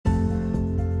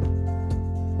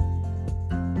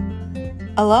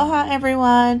Aloha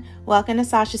everyone! Welcome to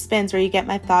Sasha Spins, where you get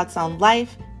my thoughts on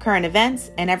life, current events,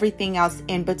 and everything else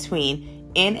in between,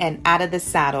 in and out of the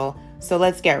saddle. So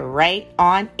let's get right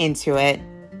on into it.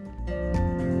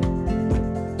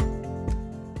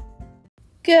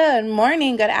 Good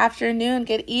morning, good afternoon,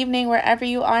 good evening, wherever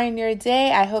you are in your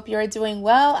day. I hope you are doing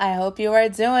well. I hope you are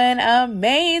doing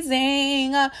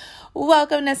amazing.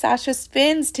 Welcome to Sasha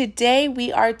Spins. Today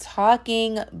we are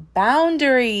talking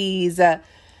boundaries.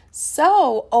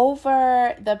 So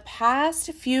over the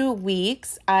past few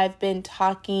weeks, I've been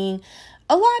talking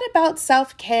a lot about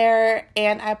self-care,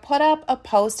 and I put up a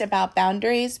post about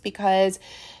boundaries because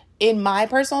in my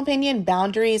personal opinion,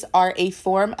 boundaries are a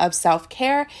form of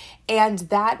self-care, and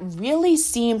that really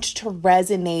seemed to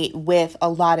resonate with a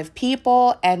lot of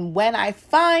people. And when I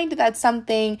find that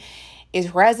something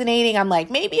is resonating, I'm like,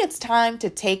 maybe it's time to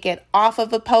take it off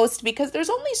of a post, because there's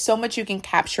only so much you can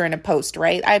capture in a post,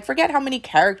 right? I forget how many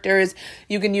characters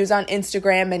you can use on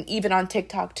Instagram and even on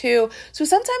TikTok too. So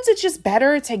sometimes it's just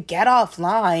better to get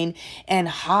offline and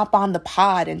hop on the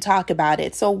pod and talk about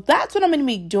it. So that's what I'm going to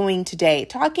be doing today,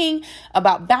 talking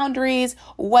about boundaries,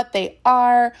 what they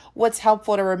are, what's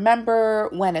helpful to remember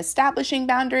when establishing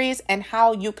boundaries, and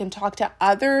how you can talk to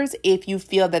others if you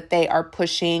feel that they are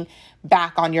pushing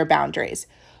back on your boundaries.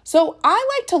 So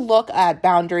I like to look at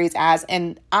boundaries as,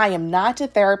 and I am not a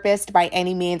therapist by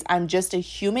any means, I'm just a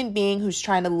human being who's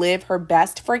trying to live her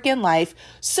best freaking life.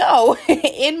 So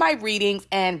in my readings,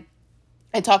 and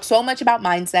I talk so much about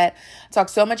mindset, I talk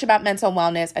so much about mental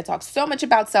wellness, I talk so much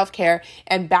about self-care,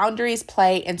 and boundaries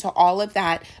play into all of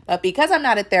that. But because I'm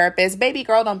not a therapist, baby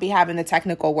girl, don't be having the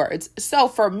technical words. So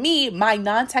for me, my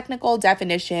non-technical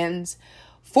definitions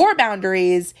for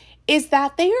boundaries is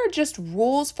that they are just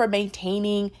rules for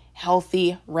maintaining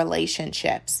healthy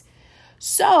relationships.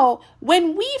 So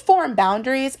when we form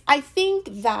boundaries, I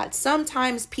think that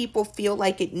sometimes people feel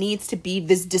like it needs to be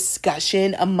this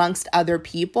discussion amongst other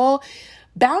people.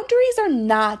 Boundaries are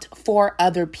not for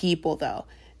other people, though.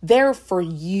 They're for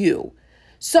you.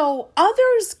 So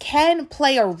others can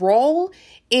play a role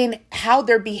in how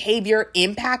their behavior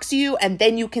impacts you. And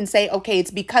then you can say, okay, it's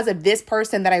because of this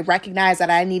person that I recognize that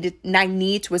I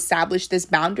need to establish this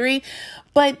boundary.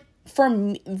 But for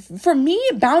me,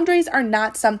 boundaries are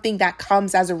not something that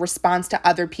comes as a response to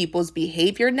other people's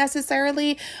behavior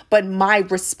necessarily, but my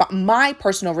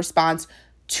personal response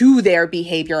to their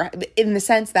behavior, in the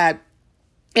sense that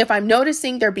if I'm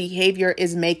noticing their behavior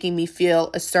is making me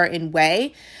feel a certain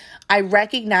way, I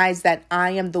recognize that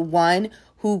I am the one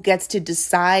who gets to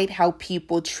decide how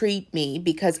people treat me,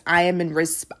 because I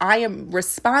am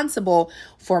responsible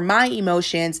for my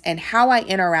emotions and how I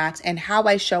interact and how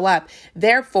I show up.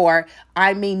 Therefore,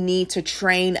 I may need to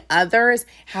train others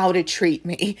how to treat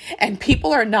me. And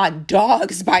people are not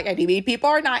dogs by any means. People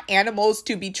are not animals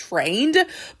to be trained.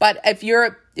 But if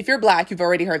you're Black, you've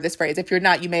already heard this phrase. If you're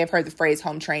not, you may have heard the phrase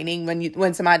home training. When you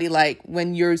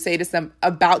say to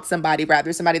somebody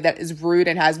that is rude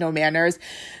and has no manners.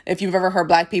 If you've ever heard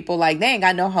Black people like, they ain't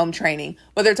got no home training.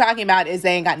 What they're talking about is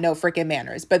they ain't got no freaking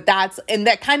manners. But that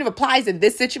kind of applies in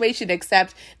this situation,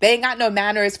 except they ain't got no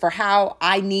manners for how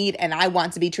I need and I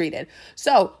want to be treated.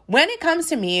 So when it comes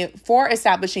to me for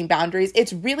establishing boundaries,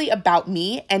 it's really about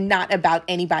me and not about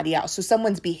anybody else. So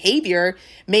someone's behavior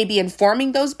may be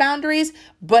informing those boundaries,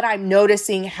 but I'm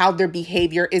noticing how their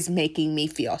behavior is making me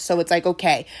feel. So it's like,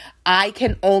 okay, I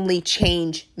can only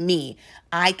change me.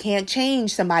 I can't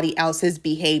change somebody else's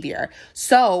behavior.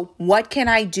 So what can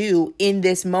I do in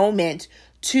this moment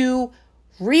to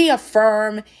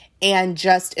reaffirm and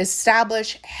just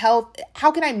establish health?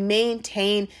 How can I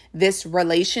maintain this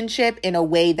relationship in a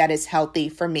way that is healthy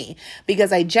for me?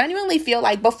 Because I genuinely feel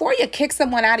like before you kick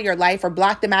someone out of your life or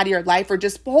block them out of your life or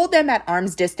just hold them at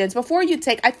arm's distance,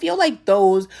 I feel like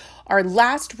those are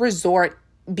last resort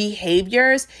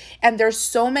behaviors. And there's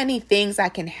so many things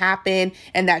that can happen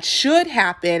and that should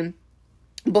happen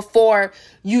before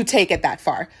you take it that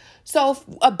far. So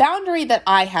a boundary that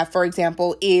I have, for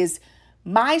example, is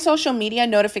my social media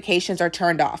notifications are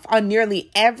turned off. On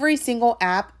nearly every single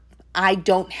app, I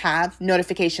don't have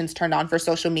notifications turned on for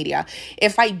social media.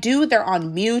 If I do, they're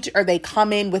on mute, or they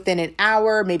come in within an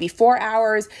hour, maybe 4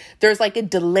 hours. There's like a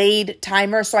delayed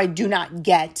timer, so I do not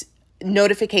get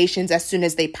notifications as soon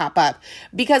as they pop up.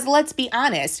 Because let's be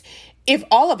honest, if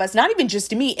all of us, not even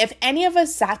just me, if any of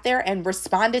us sat there and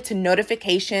responded to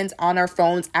notifications on our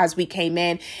phones as we came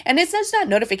in, and it's just not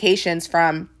notifications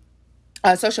from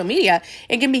social media,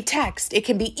 it can be text, it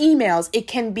can be emails, it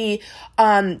can be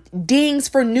dings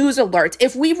for news alerts.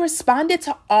 If we responded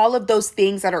to all of those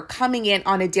things that are coming in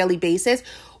on a daily basis,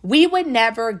 we would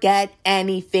never get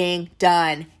anything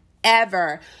done.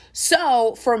 ever.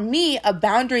 So for me, a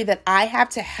boundary that I have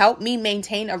to help me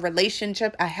maintain a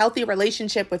relationship, a healthy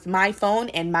relationship with my phone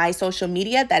and my social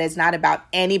media that is not about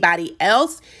anybody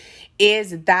else,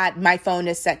 is that my phone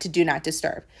is set to do not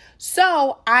disturb.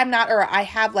 So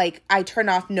I turn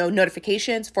off no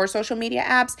notifications for social media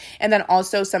apps. And then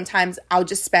also sometimes I'll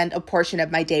just spend a portion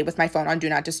of my day with my phone on do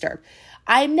not disturb.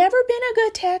 I've never been a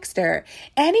good texter.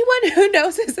 Anyone who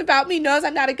knows this about me knows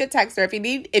I'm not a good texter. If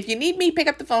you need me, pick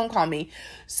up the phone, call me.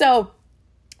 So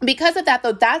because of that,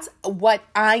 though, that's what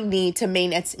I need to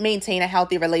maintain a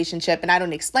healthy relationship. And I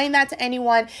don't explain that to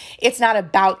anyone. It's not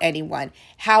about anyone.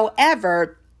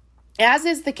 However, as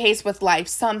is the case with life,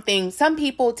 some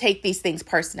people take these things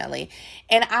personally.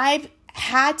 And I've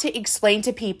had to explain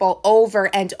to people over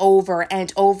and over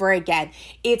and over again,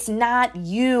 it's not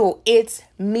you, it's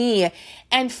me.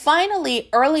 And finally,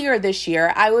 earlier this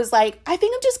year, I was like, I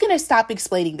think I'm just going to stop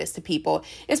explaining this to people,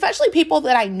 especially people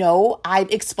that I know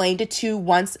I've explained it to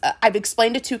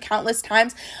countless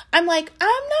times. I'm like, I'm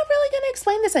not really going to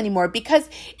explain this anymore because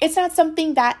it's not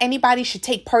something that anybody should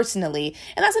take personally.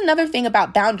 And that's another thing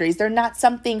about boundaries. They're not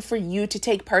something for you to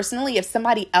take personally. If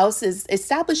somebody else is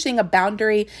establishing a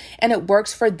boundary and it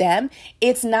works for them,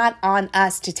 it's not on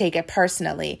us to take it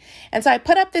personally. And so I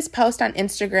put up this post on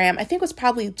Instagram, I think it was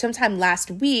probably sometime last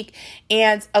week,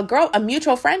 and a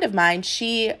mutual friend of mine,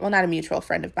 not a mutual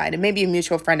friend of mine, and maybe a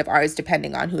mutual friend of ours,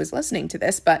 depending on who is listening to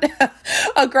this, but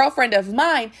a girlfriend of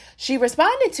mine, she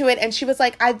responded to it and she was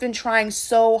like, I've been trying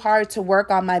so hard to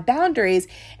work on my boundaries.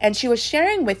 And she was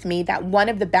sharing with me that one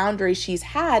of the boundaries she's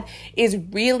had is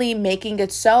really making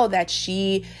it so that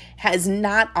she is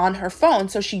not on her phone,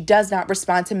 so she does not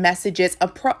respond to messages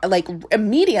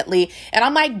immediately. And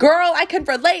I'm like, girl, I could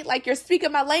relate, like you're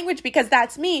speaking my language because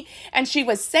that's me. And she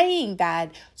was saying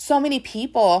that so many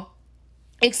people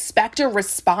expect a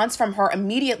response from her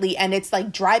immediately, and it's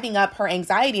like driving up her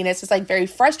anxiety, and it's just like very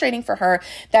frustrating for her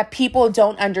that people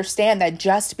don't understand that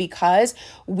just because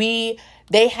we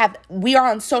are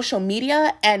on social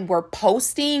media and we're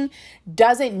posting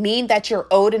doesn't mean that you're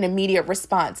owed an immediate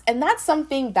response. And that's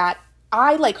something that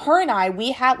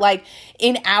we had like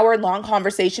an hour-long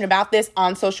conversation about this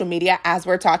on social media as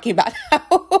we're talking about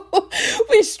how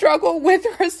we struggle with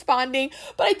responding.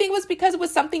 But I think it was because it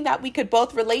was something that we could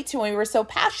both relate to and we were so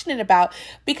passionate about,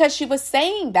 because she was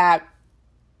saying that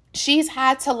she's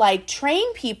had to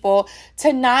train people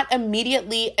to not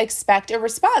immediately expect a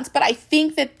response. But I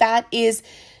think that is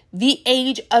the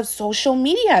age of social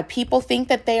media. People think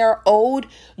that they are owed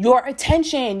your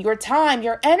attention, your time,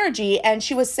 your energy. And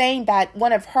she was saying that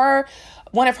one of her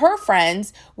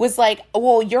friends was like,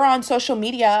 well, you're on social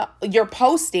media, you're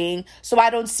posting, so I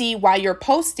don't see why you're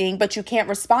posting, but you can't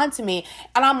respond to me.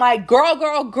 And I'm like, girl,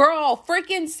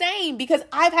 freaking same, because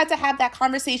I've had to have that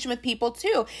conversation with people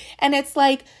too. And it's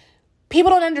like,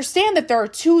 people don't understand that there are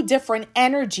two different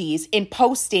energies in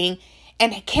posting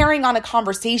and carrying on a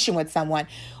conversation with someone.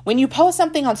 When you post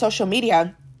something on social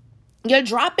media, you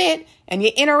drop it and you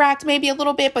interact maybe a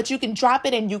little bit, but you can drop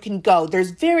it and you can go.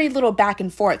 There's very little back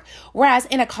and forth. Whereas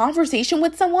in a conversation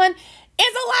with someone,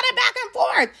 it's a lot of back and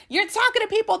forth. You're talking to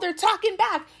people, they're talking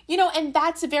back, and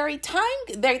that's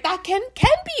that can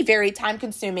be very time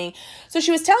consuming. So she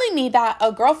was telling me that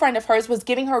a girlfriend of hers was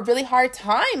giving her a really hard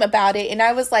time about it. And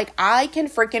I was like, I can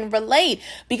freaking relate,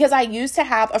 because I used to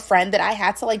have a friend that I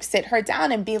had to sit her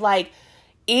down and be like,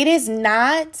 it is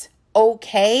not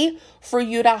okay for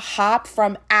you to hop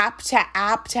from app to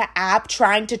app to app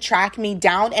trying to track me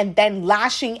down and then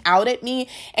lashing out at me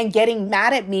and getting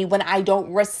mad at me when I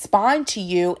don't respond to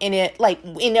you in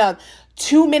a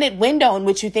 2-minute window in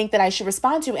which you think that I should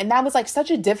respond to. And that was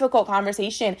such a difficult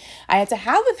conversation I had to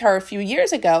have with her a few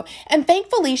years ago. And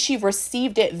thankfully she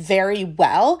received it very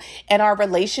well, and our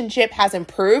relationship has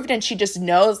improved, and she just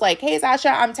knows hey, Sasha,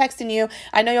 I'm texting you.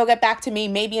 I know you'll get back to me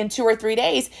maybe in 2 or 3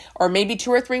 days or maybe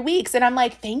 2 or 3 weeks. And I'm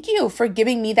like, thank you for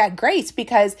giving me that grace,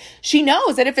 because she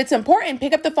knows that if it's important,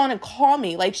 pick up the phone and call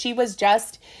me. She was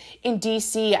just in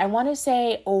DC, I want to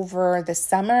say over the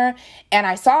summer, and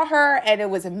I saw her and it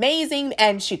was amazing.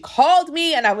 And she called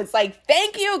me and I was like,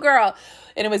 thank you, girl.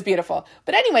 And it was beautiful.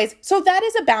 But anyways, so that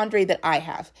is a boundary that I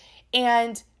have.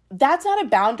 And that's not a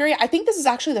boundary. I think this is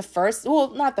actually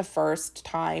not the first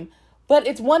time, but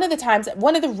it's one of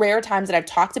the rare times that I've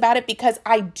talked about it, because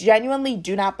I genuinely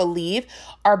do not believe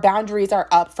our boundaries are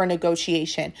up for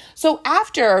negotiation.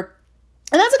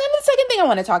 And that's kind of the second thing I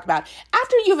want to talk about.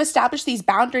 After you've established these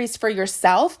boundaries for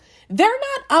yourself, they're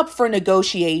not up for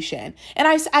negotiation. And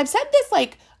I've said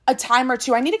this a time or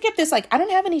two. I need to get this, I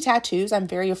don't have any tattoos. I'm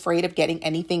very afraid of getting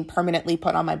anything permanently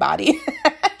put on my body.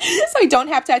 So I don't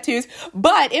have tattoos.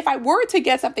 But if I were to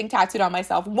get something tattooed on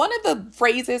myself, one of the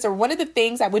phrases or one of the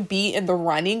things that would be in the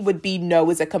running would be no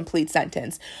is a complete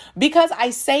sentence. Because I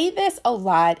say this a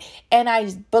lot and I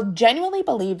genuinely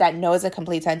believe that no is a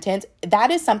complete sentence.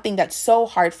 That is something that's so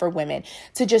hard for women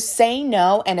to just say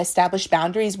no and establish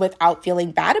boundaries without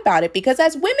feeling bad about it. Because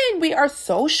as women, we are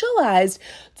socialized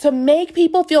to make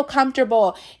people feel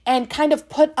comfortable and kind of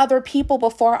put other people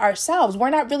before ourselves. We're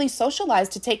not really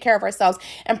socialized to take care of ourselves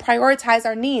and prioritize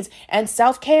our needs and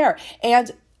self-care.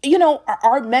 And,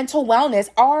 our mental wellness,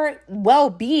 our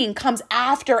well-being comes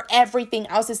after everything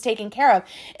else is taken care of.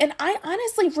 And I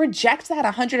honestly reject that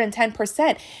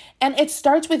 110%. And it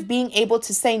starts with being able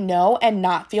to say no and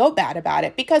not feel bad about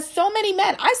it. Because so many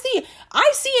men, I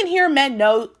see and hear men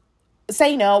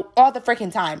say no all the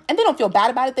freaking time. And they don't feel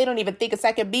bad about it. They don't even think a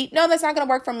second beat. No, that's not going to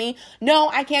work for me. No,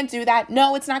 I can't do that.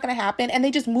 No, it's not going to happen. And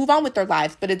they just move on with their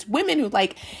lives. But it's women who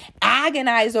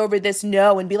agonize over this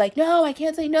no and be like, no, I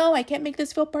can't say no. I can't make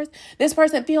this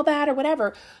person feel bad or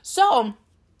whatever. So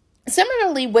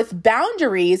similarly with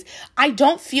boundaries, I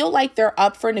don't feel like they're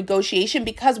up for negotiation,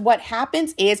 because what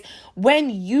happens is when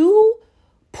you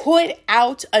put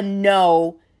out a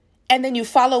no and then you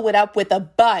follow it up with a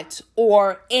but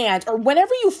or and, or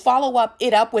whenever you follow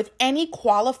it up with any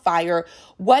qualifier,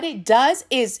 what it does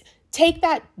is take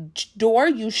that door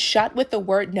you shut with the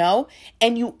word no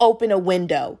and you open a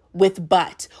window with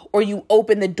but, or you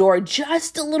open the door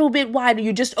just a little bit wider.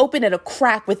 You just open it a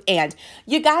crack with and.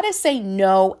 You got to say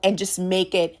no and just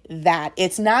make it that.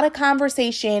 It's not a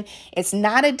conversation. It's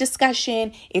not a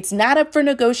discussion. It's not up for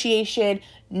negotiation.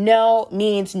 No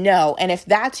means no. And if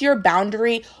that's your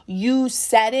boundary, you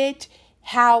set it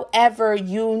however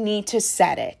you need to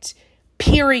set it,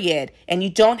 period. And you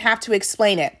don't have to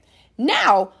explain it.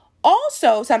 Now,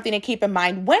 also, something to keep in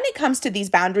mind when it comes to these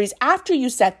boundaries, after you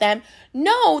set them,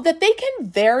 know that they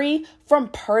can vary from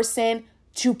person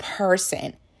to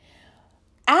person.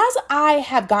 As I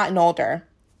have gotten older,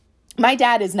 my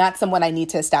dad is not someone I need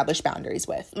to establish boundaries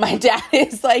with. My dad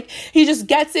is he just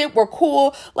gets it. We're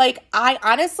cool. I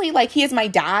honestly, he is my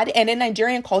dad. And in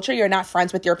Nigerian culture, you're not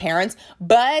friends with your parents.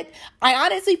 But I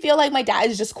honestly feel like my dad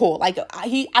is just cool.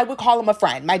 I would call him a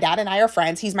friend. My dad and I are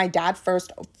friends. He's my dad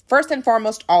first and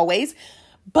foremost, always.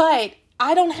 But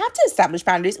I don't have to establish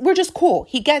boundaries. We're just cool.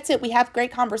 He gets it. We have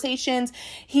great conversations.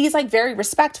 He's very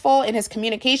respectful in his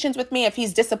communications with me. If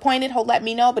he's disappointed, he'll let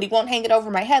me know, but he won't hang it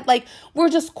over my head. We're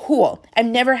just cool. I've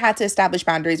never had to establish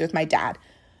boundaries with my dad.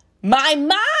 My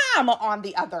mom, on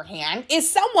the other hand, is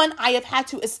someone I have had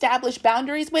to establish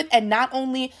boundaries with, and not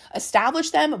only establish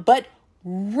them, but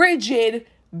rigid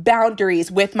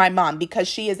boundaries with my mom, because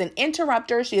she is an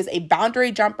interrupter. She is a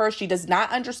boundary jumper. She does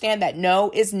not understand that no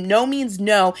means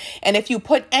no. And if you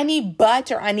put any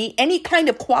but or any kind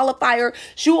of qualifier,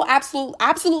 she will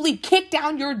absolutely kick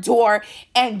down your door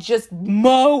and just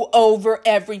mow over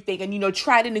everything and,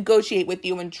 try to negotiate with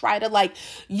you and try to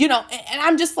and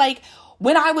I'm just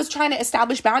when I was trying to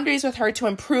establish boundaries with her to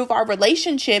improve our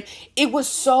relationship, it was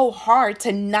so hard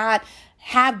to not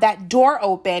have that door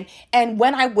open. And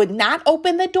when I would not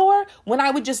open the door, when I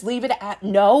would just leave it at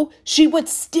no, she would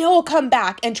still come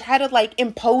back and try to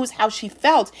impose how she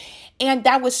felt. And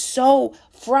that was so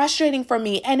frustrating for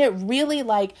me. And it really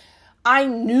I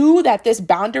knew that this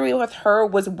boundary with her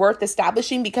was worth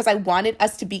establishing because I wanted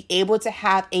us to be able to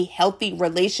have a healthy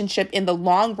relationship in the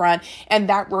long run. And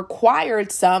that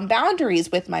required some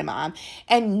boundaries with my mom.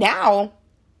 And now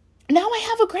I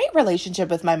have a great relationship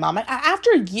with my mom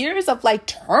after years of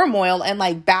turmoil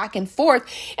and back and forth.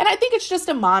 And I think it's just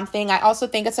a mom thing. I also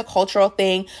think it's a cultural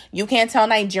thing. You can't tell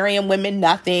Nigerian women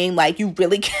nothing. You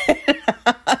really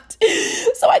cannot.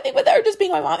 So I think with her just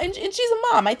being my mom, and she's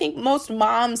a mom, I think most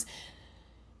moms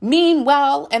mean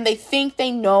well and they think they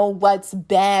know what's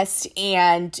best.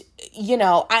 And,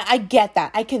 I get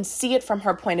that. I can see it from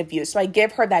her point of view. So I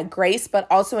give her that grace, but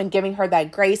also in giving her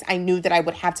that grace, I knew that I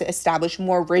would have to establish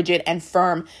more rigid and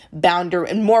firm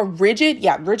rigid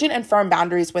and firm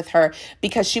boundaries with her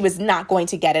because she was not going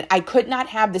to get it. I could not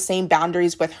have the same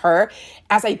boundaries with her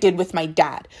as I did with my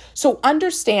dad. So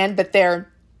understand that there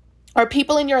are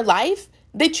people in your life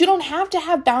that you don't have to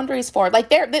have boundaries for. Let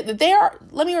me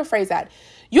rephrase that.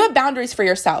 You have boundaries for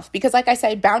yourself because, like I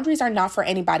said, boundaries are not for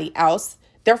anybody else.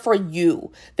 They're for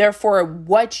you. They're for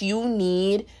what you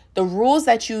need, the rules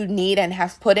that you need and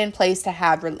have put in place to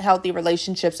have healthy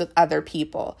relationships with other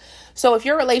people. So if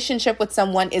your relationship with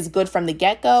someone is good from the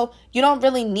get-go, you don't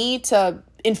really need to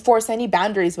enforce any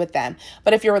boundaries with them.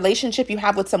 But if your relationship you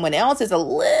have with someone else is a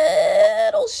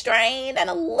little strained and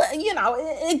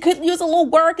it could use a little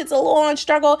work, it's a little on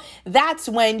struggle, that's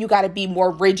when you got to be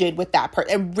more rigid with that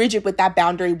person, rigid with that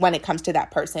boundary when it comes to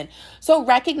that person. So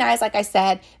recognize, like I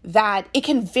said, that it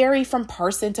can vary from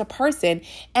person to person.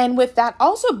 And with that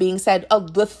also being said,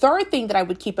 the third thing that I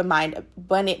would keep in mind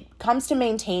when it comes to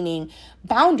maintaining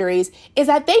boundaries is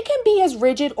that they can be as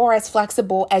rigid or as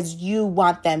flexible as you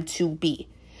want them to be.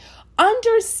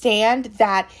 Understand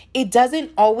that it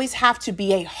doesn't always have to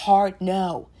be a hard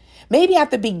no. Maybe at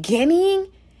the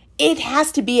beginning, it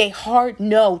has to be a hard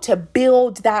no to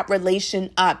build that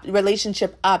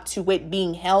relationship up to it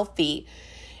being healthy.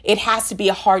 It has to be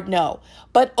a hard no.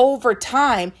 But over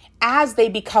time, as they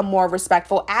become more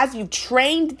respectful, as you've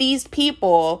trained these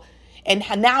people and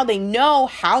now they know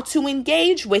how to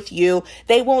engage with you,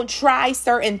 they won't try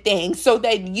certain things, so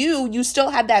that you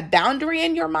still have that boundary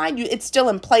in your mind. It's still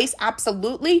in place,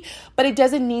 absolutely, but it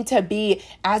doesn't need to be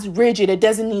as rigid. It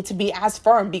doesn't need to be as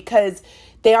firm because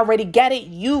they already get it.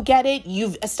 You get it.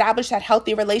 You've established that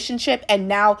healthy relationship, and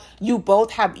now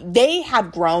they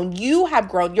have grown. You have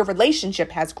grown. Your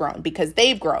relationship has grown because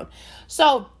they've grown.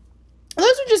 So those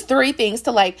are just three things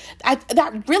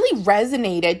that really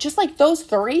resonated. Just like those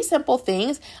three simple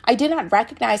things, I did not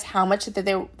recognize how much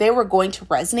that they were going to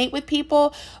resonate with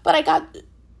people. But I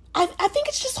think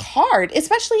it's just hard,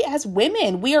 especially as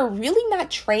women. We are really not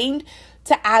trained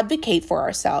to advocate for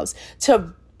ourselves,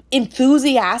 to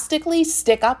enthusiastically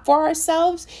stick up for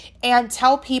ourselves and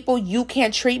tell people you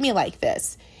can't treat me like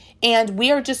this. And we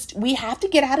have to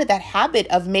get out of that habit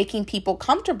of making people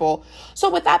comfortable. So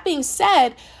with that being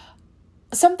said,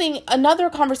 another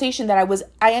conversation that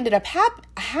I ended up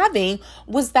having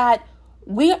was that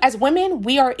we as women,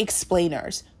 we are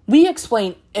explainers. We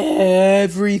explain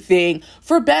everything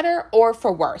for better or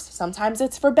for worse. Sometimes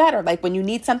it's for better. Like when you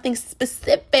need something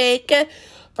specific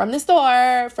from the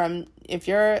store, if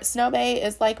your snow bay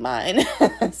is like mine,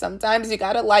 sometimes you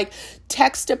gotta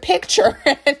text a picture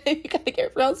and then you gotta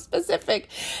get real specific.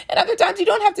 And other times you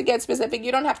don't have to get specific.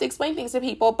 You don't have to explain things to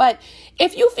people. But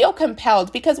if you feel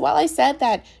compelled, because while I said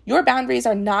that your boundaries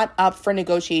are not up for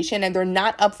negotiation and they're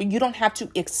not up for, you don't have to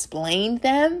explain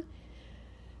them.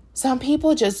 Some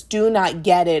people just do not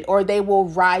get it, or they will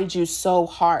ride you so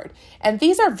hard. And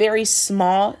these are very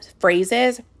small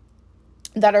phrases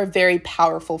that are very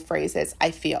powerful phrases,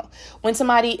 I feel. When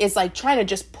somebody is trying to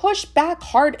just push back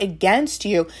hard against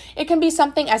you, it can be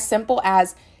something as simple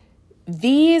as,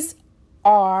 these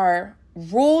are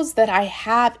rules that I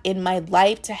have in my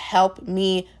life to help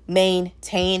me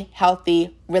maintain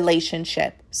healthy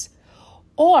relationships.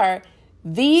 Or,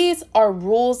 these are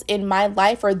rules in my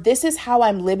life, or this is how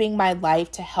I'm living my life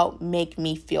to help make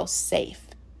me feel safe.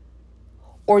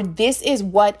 Or this is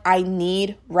what I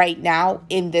need right now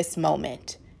in this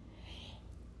moment.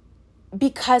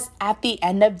 Because at the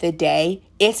end of the day,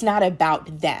 it's not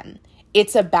about them.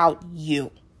 It's about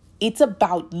you. It's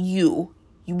about you.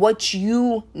 What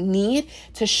you need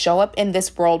to show up in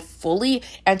this world fully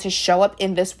and to show up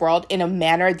in this world in a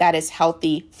manner that is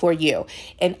healthy for you.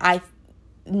 And I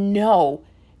know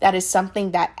that is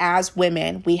something that as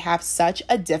women, we have such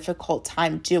a difficult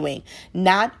time doing.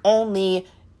 Not only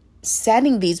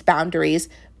setting these boundaries,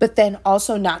 but then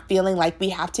also not feeling like we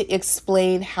have to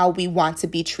explain how we want to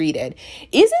be treated.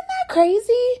 Isn't that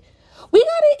crazy? We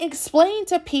got to explain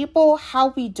to people how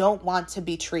we don't want to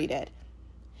be treated.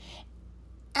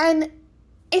 And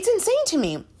it's insane to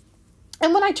me.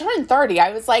 And when I turned 30,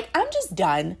 I was like, I'm just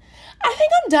done. I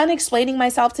think I'm done explaining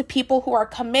myself to people who are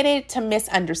committed to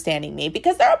misunderstanding me,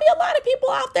 because there'll be a lot of people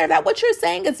out there that what you're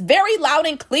saying is very loud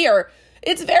and clear.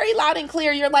 It's very loud and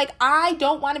clear. You're like, I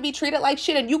don't want to be treated like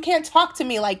shit, and you can't talk to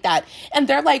me like that. And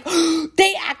they're like,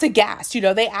 they act aghast.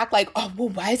 They act like, oh, well,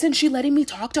 why isn't she letting me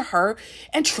talk to her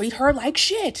and treat her like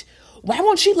shit? Why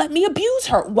won't she let me abuse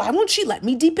her? Why won't she let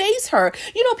me debase her?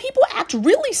 People act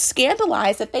really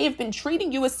scandalized that they have been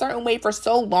treating you a certain way for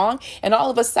so long, and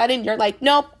all of a sudden you're like,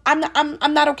 nope, I'm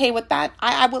not okay with that.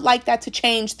 I would like that to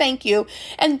change. Thank you.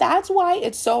 And that's why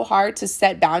it's so hard to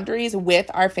set boundaries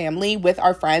with our family, with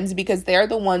our friends, because they're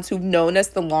the ones who've known us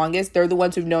the longest. They're the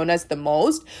ones who've known us the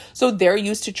most. So they're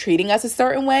used to treating us a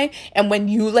certain way. And when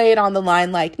you lay it on the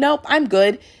line like, nope, I'm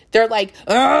good, they're like,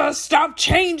 stop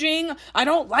changing. I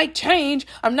don't like change.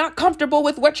 I'm not comfortable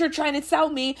with what you're trying to sell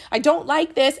me. I don't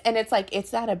like this. And it's like,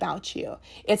 it's not about you.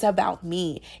 It's about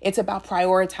me. It's about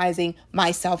prioritizing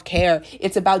my self-care.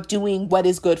 It's about doing what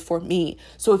is good for me.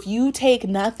 So if you take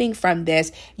nothing from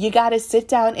this, you got to sit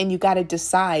down and you got to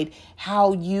decide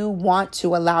how you want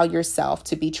to allow yourself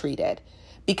to be treated.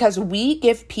 Because we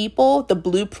give people the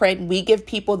blueprint, we give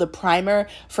people the primer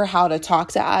for how to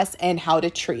talk to us and how to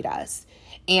treat us.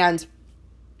 And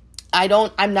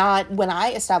when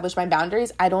I establish my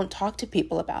boundaries, I don't talk to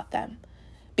people about them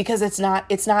because it's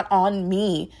not on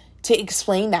me to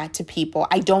explain that to people.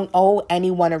 I don't owe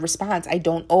anyone a response. I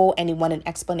don't owe anyone an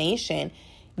explanation.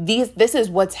 This is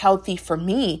what's healthy for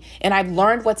me. And I've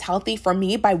learned what's healthy for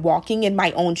me by walking in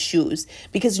my own shoes,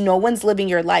 because no one's living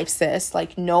your life, sis.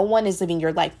 Like, no one is living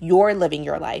your life. You're living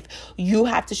your life. You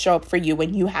have to show up for you,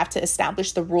 and you have to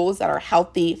establish the rules that are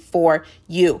healthy for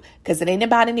you, because it ain't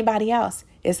about anybody else.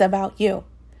 It's about you.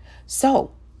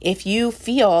 So if you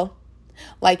feel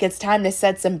like it's time to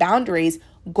set some boundaries,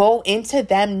 go into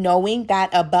them knowing that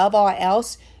above all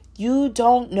else, you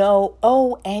don't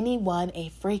owe anyone a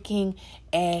freaking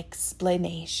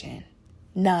explanation.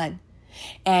 None.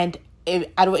 And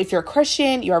if you're a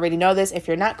Christian, you already know this. If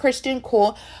you're not Christian,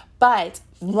 cool. But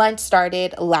Lent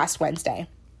started last Wednesday.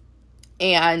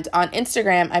 And on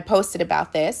Instagram, I posted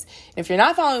about this. If you're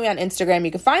not following me on Instagram, you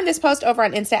can find this post over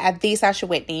on Insta at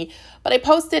 @TheSashaWhitney. But I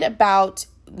posted about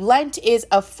Lent is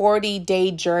a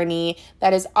 40-day journey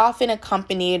that is often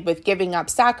accompanied with giving up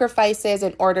sacrifices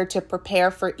in order to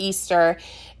prepare for Easter.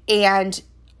 And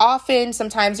often,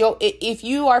 sometimes if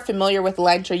you are familiar with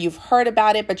Lent or you've heard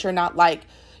about it, but you're like,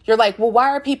 well, why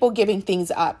are people giving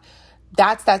things up?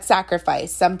 That's that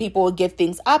sacrifice. Some people will give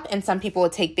things up and some people will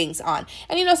take things on.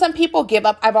 And some people give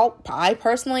up. I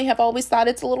personally have always thought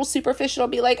it's a little superficial to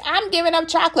be like, I'm giving up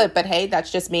chocolate, but hey, that's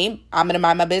just me. I'm going to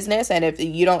mind my business. And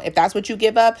if that's what you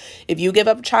give up, if you give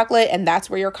up chocolate and that's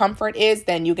where your comfort is,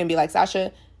 then you can be like,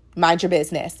 Sasha, mind your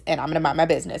business, and I'm going to mind my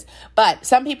business. But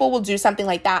some people will do something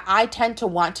like that. I tend to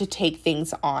want to take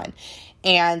things on.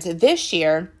 And this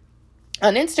year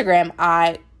on Instagram,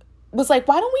 I was like,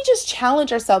 why don't we just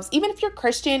challenge ourselves? Even if you're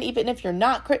Christian, even if you're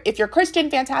not, if you're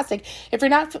Christian, fantastic. If you're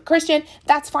not Christian,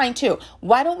 that's fine too.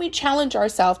 Why don't we challenge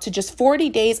ourselves to just 40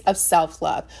 days of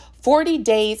self-love, 40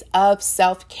 days of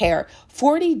self-care,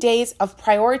 40 days of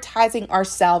prioritizing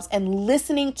ourselves and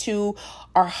listening to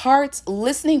our hearts,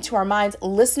 listening to our minds,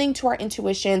 listening to our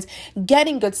intuitions,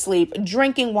 getting good sleep,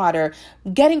 drinking water,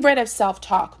 getting rid of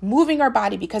self-talk, moving our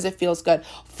body because it feels good.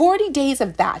 40 days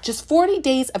of that, just 40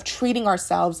 days of treating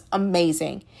ourselves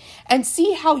amazing, and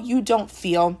see how you don't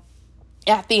feel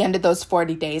at the end of those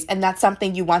 40 days. And that's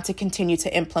something you want to continue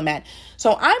to implement.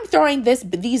 So I'm throwing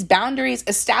these boundaries,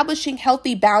 establishing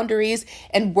healthy boundaries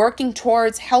and working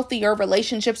towards healthier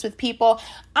relationships with people.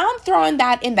 I'm throwing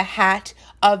that in the hat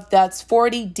of that's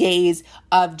 40 days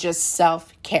of just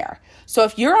self-care. So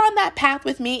if you're on that path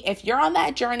with me, if you're on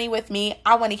that journey with me,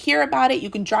 I want to hear about it.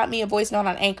 You can drop me a voice note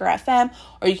on Anchor FM,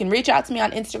 or you can reach out to me on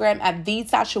Instagram at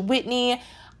 @TheSashaWhitney.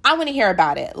 I want to hear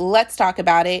about it. Let's talk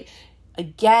about it.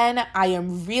 Again, I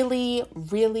am really,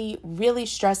 really, really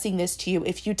stressing this to you.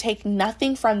 If you take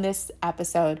nothing from this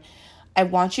episode, I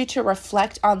want you to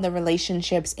reflect on the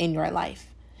relationships in your life.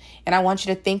 And I want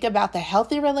you to think about the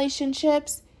healthy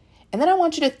relationships. And then I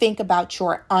want you to think about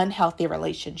your unhealthy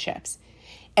relationships.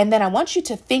 And then I want you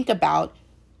to think about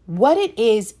what it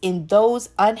is in those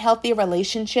unhealthy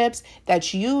relationships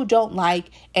that you don't like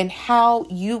and how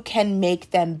you can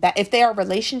make them better. If they are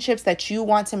relationships that you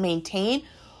want to maintain,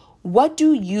 what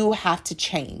do you have to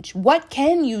change? What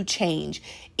can you change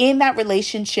in that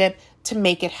relationship to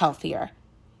make it healthier?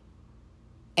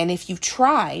 And if you've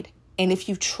tried,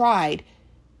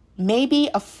 maybe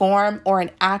a form or an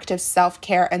act of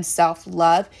self-care and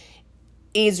self-love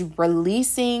is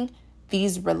releasing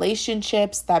these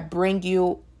relationships that bring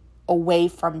you away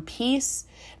from peace,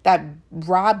 that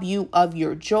rob you of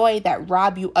your joy, that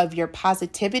rob you of your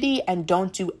positivity, and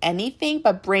don't do anything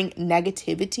but bring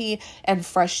negativity and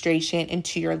frustration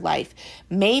into your life.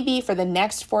 Maybe for the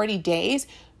next 40 days,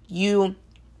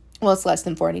 it's less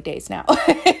than 40 days now.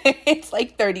 It's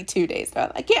like 32 days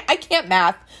now. I can't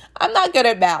math. I'm not good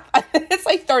at math. It's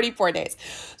like 34 days.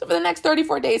 So for the next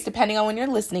 34 days, depending on when you're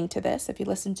listening to this, if you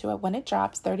listen to it when it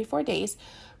drops, 34 days,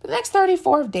 for the next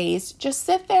 34 days, just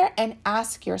sit there and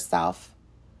ask yourself,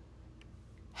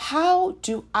 how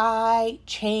do I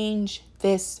change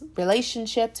this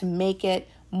relationship to make it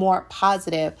more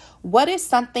positive? What is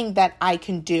something that I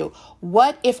can do?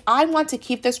 What if I want to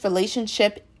keep this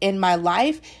relationship in my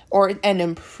life and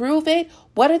improve it?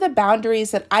 What are the boundaries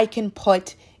that I can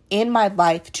put in my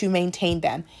life to maintain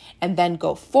them? And then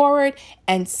go forward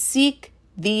and seek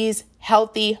these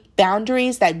healthy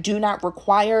boundaries that do not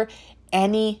require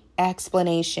any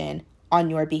explanation on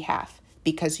your behalf,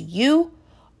 because you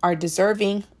are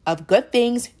deserving of good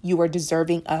things. You are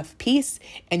deserving of peace,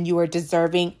 and you are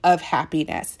deserving of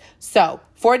happiness. So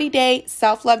 40-day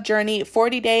self-love journey,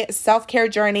 40-day self-care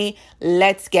journey.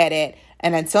 Let's get it.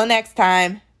 And until next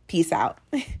time, peace out.